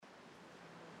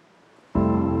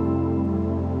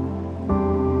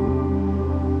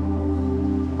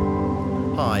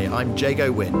I'm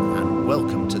Jago Wynn, and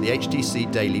welcome to the HTC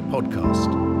Daily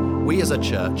Podcast. We as a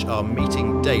church are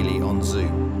meeting daily on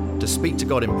Zoom to speak to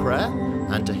God in prayer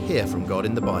and to hear from God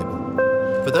in the Bible.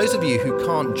 For those of you who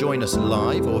can't join us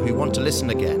live or who want to listen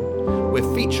again,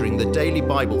 we're featuring the Daily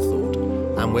Bible Thought,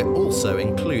 and we're also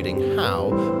including how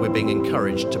we're being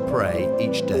encouraged to pray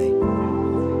each day.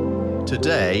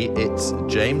 Today, it's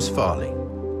James Farley.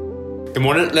 Good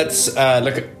morning. Let's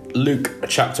look at Luke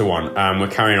chapter 1. We're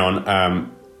carrying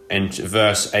on in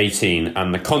verse 18,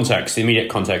 and the immediate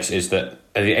context is that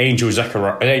Angel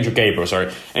Gabriel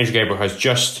has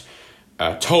just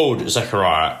told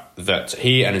Zechariah that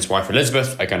he and his wife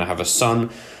Elizabeth are going to have a son.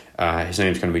 His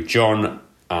name's going to be John,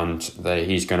 and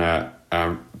he's going to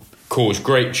cause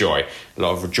great joy, a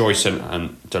lot of rejoicing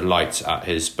and delight at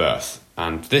his birth.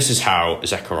 And this is how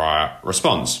Zechariah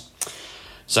responds.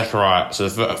 Verse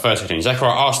 18,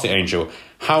 Zechariah asked the angel,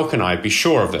 "How can I be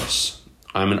sure of this?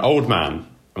 I am an old man,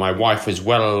 and my wife is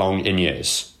well along in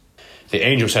years." The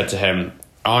angel said to him,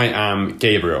 "I am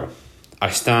Gabriel.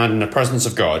 I stand in the presence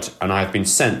of God, and I have been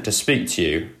sent to speak to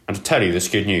you and to tell you this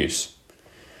good news.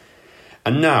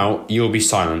 And now you will be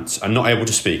silent and not able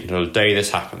to speak until the day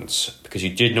this happens, because you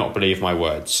did not believe my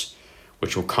words,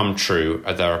 which will come true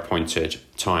at their appointed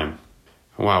time."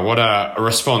 Wow, what a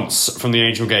response from the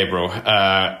angel Gabriel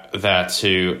there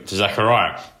to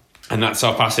Zechariah. And that's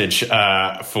our passage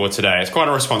for today. It's quite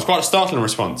a startling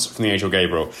response from the angel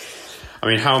Gabriel. I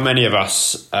mean, how many of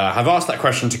us have asked that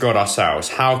question to God ourselves?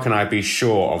 How can I be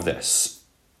sure of this?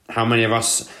 How many of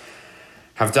us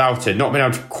have doubted, not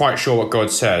been quite sure what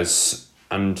God says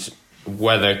and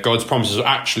whether God's promises will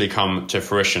actually come to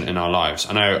fruition in our lives?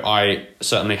 I know I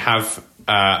certainly have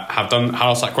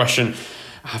asked that question.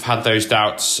 Have had those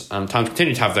doubts and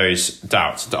continue to have those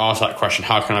doubts, to ask that question,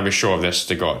 how can I be sure of this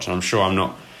to God? And I'm sure I'm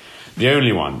not the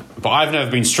only one, but I've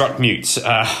never been struck mute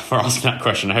for asking that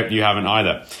question. I hope you haven't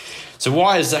either. So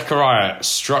why is Zechariah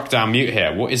struck down mute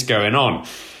here? What is going on?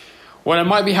 Well, it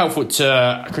might be helpful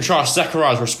to contrast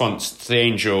Zechariah's response to the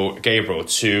angel Gabriel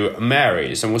to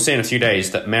Mary's. And we'll see in a few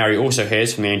days that Mary also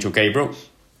hears from the angel Gabriel.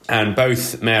 And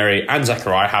both Mary and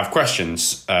Zechariah have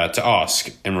questions to ask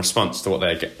in response to what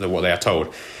they are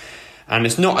told. And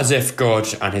it's not as if God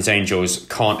and his angels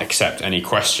can't accept any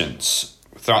questions.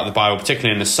 Throughout the Bible,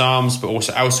 particularly in the Psalms, but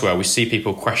also elsewhere, we see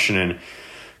people questioning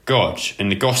God. In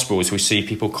the Gospels, we see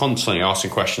people constantly asking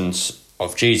questions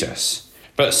of Jesus.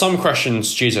 But some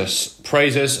questions Jesus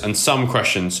praises, and some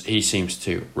questions he seems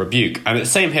to rebuke. And it's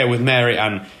the same here with Mary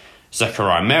and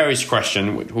Zechariah. Mary's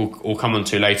question, which we'll come on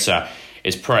to later,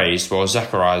 is praised, while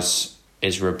Zechariah's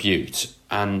is rebuked.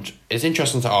 And it's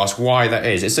interesting to ask why that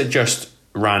is. Is it just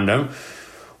random,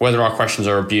 whether our questions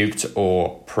are rebuked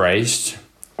or praised?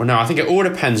 Well, no, I think it all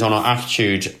depends on our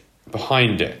attitude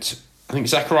behind it. I think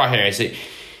Zechariah here is that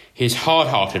he's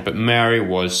hard-hearted, but Mary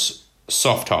was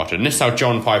soft-hearted. And this is how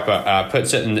John Piper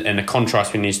puts it in the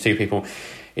contrast between these two people.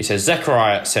 He says,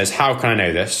 Zechariah says, "How can I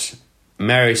know this?"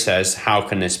 Mary says, "How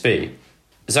can this be?"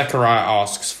 Zechariah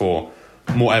asks for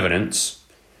more evidence.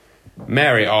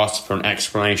 Mary asks for an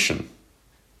explanation.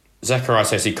 Zechariah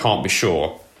says he can't be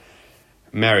sure.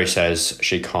 Mary says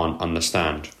she can't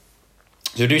understand.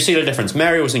 So do you see the difference?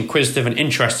 Mary was inquisitive and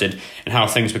interested in how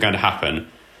things were going to happen.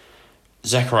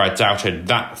 Zechariah doubted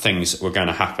that things were going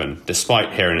to happen,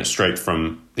 despite hearing it straight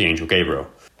from the angel Gabriel.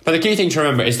 But the key thing to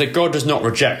remember is that God does not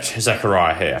reject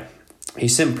Zechariah here. He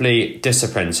simply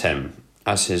disciplines him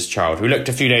as his child. We looked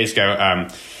a few days ago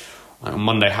on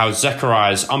Monday how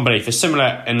Zechariah's unbelief is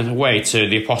similar in a way to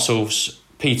the Apostles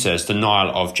Peter's denial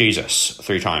of Jesus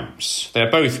 3 times. They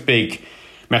are both big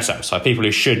mess-ups, like people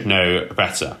who should know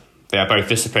better. They are both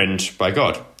disciplined by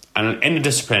God. And in the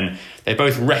discipline, they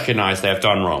both recognise they have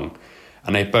done wrong.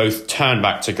 And they both turn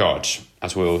back to God,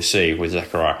 as we will see with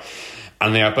Zechariah.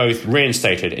 And they are both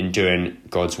reinstated in doing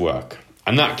God's work.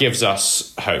 And that gives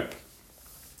us hope.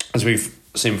 As we've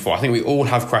seen before, I think we all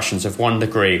have questions of one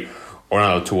degree or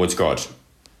another towards God.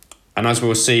 And as we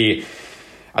will see,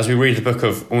 as we read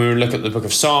when we look at the book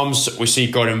of Psalms, we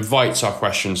see God invites our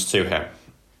questions to him.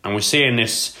 And we see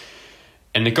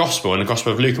in the Gospel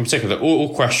of Luke in particular, that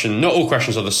not all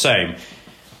questions are the same.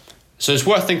 So it's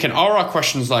worth thinking, are our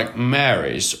questions like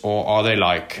Mary's or are they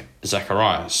like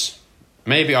Zechariah's?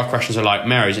 Maybe our questions are like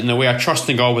Mary's in that we are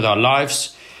trusting God with our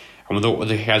lives and with what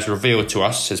he has revealed to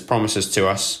us, his promises to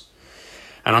us.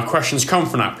 And our questions come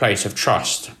from that place of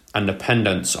trust and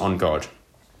dependence on God.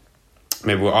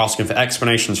 Maybe we're asking for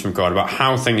explanations from God about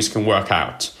how things can work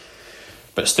out,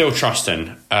 but still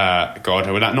trusting God,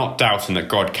 and without not doubting that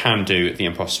God can do the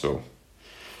impossible.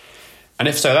 And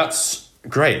if so, that's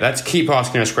great. Let's keep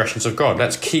asking those questions of God.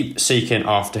 Let's keep seeking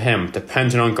after him,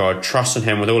 depending on God, trusting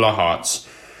him with all our hearts,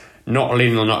 not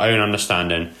leaning on our own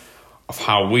understanding of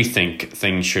how we think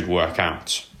things should work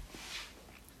out.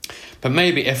 But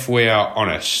maybe if we are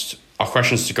honest, our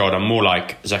questions to God are more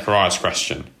like Zechariah's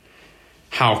question.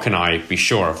 How can I be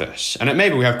sure of this? And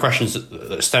maybe we have questions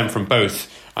that stem from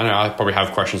both. I know I probably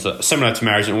have questions that are similar to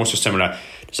Mary's and also similar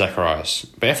to Zechariah's.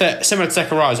 But if they're similar to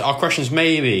Zechariah's, our questions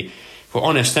maybe, if we're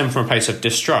honest, stem from a place of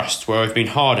distrust, where we've been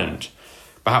hardened,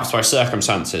 perhaps by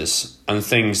circumstances and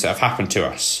things that have happened to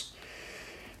us.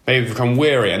 Maybe we've become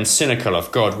weary and cynical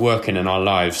of God working in our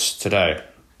lives today.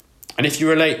 And if you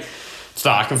relate to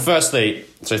that, I can firstly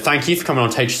say thank you for coming on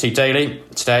to HTC Daily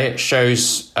today. It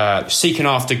shows seeking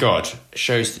after God. It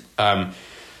shows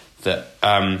that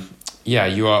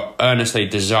you are earnestly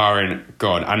desiring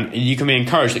God. And you can be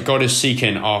encouraged that God is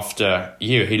seeking after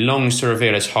you. He longs to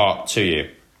reveal his heart to you.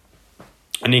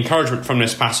 And the encouragement from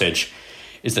this passage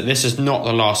is that this is not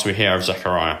the last we hear of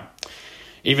Zechariah.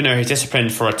 Even though he's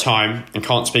disciplined for a time and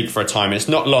can't speak for a time, it's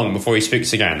not long before he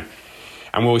speaks again.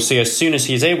 And we'll see as soon as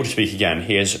he is able to speak again,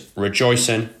 he is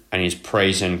rejoicing and he's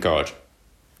praising God.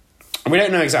 And we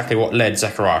don't know exactly what led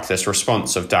Zechariah to this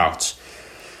response of doubt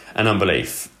and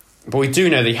unbelief. But we do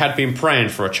know that he had been praying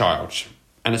for a child.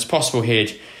 And it's possible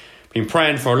he'd been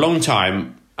praying for a long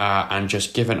time and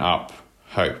just given up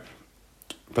hope.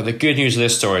 But the good news of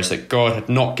this story is that God had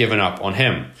not given up on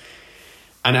him.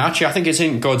 And actually, I think it's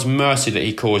in God's mercy that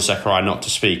he caused Zechariah not to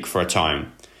speak for a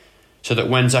time. So that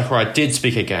when Zechariah did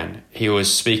speak again, he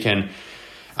was speaking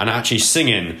and actually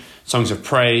singing songs of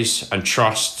praise and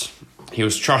trust. He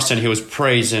was trusting, he was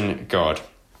praising God.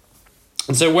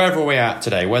 And so wherever we're at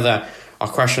today, whether our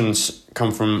questions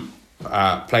come from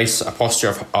a posture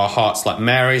of our hearts like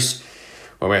Mary's,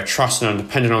 where we're trusting and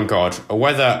dependent on God, or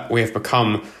whether we have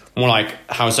become more like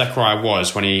how Zechariah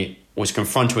was when he was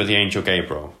confronted with the angel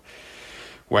Gabriel,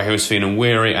 where he was feeling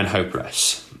weary and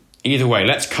hopeless. Either way,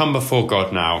 let's come before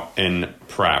God now in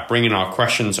prayer, bringing our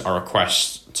questions, our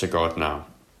requests to God now.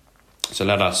 So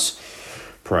let us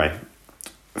pray.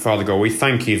 Father God, we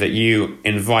thank you that you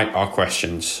invite our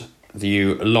questions, that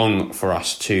you long for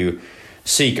us to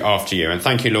seek after you. And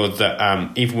thank you, Lord,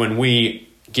 that even when we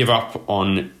give up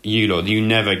on you, Lord, you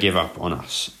never give up on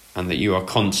us, and that you are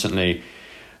constantly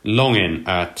longing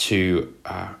to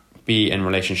be in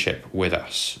relationship with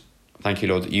us. Thank you,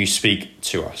 Lord, that you speak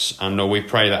to us. And Lord, we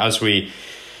pray that as we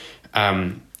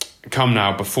come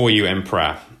now before you in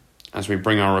prayer, as we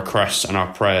bring our requests and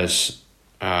our prayers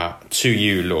to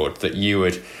you, Lord, that you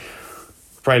would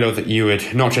pray, Lord, that you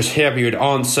would not just hear, but you would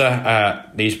answer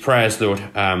these prayers, Lord,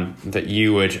 that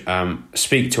you would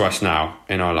speak to us now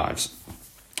in our lives,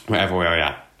 wherever we are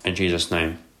at. In Jesus'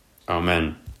 name,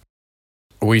 amen.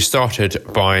 We started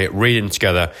by reading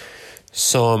together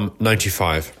Psalm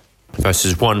 95.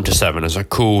 Verses 1 to 7 as a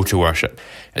call to worship.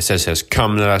 It says here,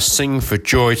 "Come, let us sing for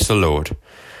joy to the Lord.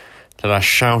 Let us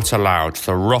shout aloud to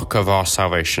the rock of our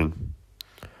salvation.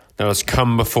 Let us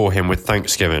come before him with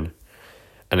thanksgiving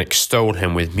and extol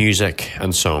him with music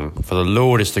and song. For the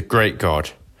Lord is the great God,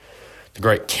 the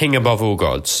great King above all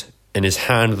gods. In his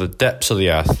hand are the depths of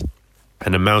the earth,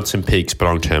 and the mountain peaks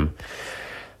belong to him.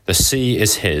 The sea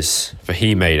is his, for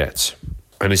he made it,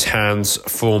 and his hands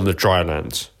formed the dry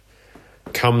land.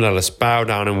 Come, let us bow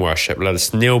down and worship. Let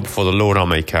us kneel before the Lord our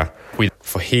Maker.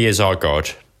 For he is our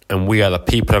God, and we are the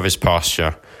people of his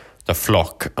pasture, the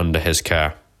flock under his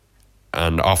care."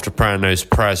 And after praying those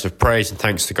prayers of praise and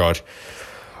thanks to God,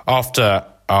 after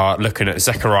looking at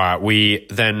Zechariah, we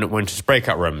then went into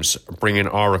breakout rooms, bringing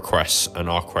our requests and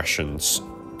our questions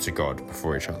to God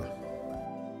before each other.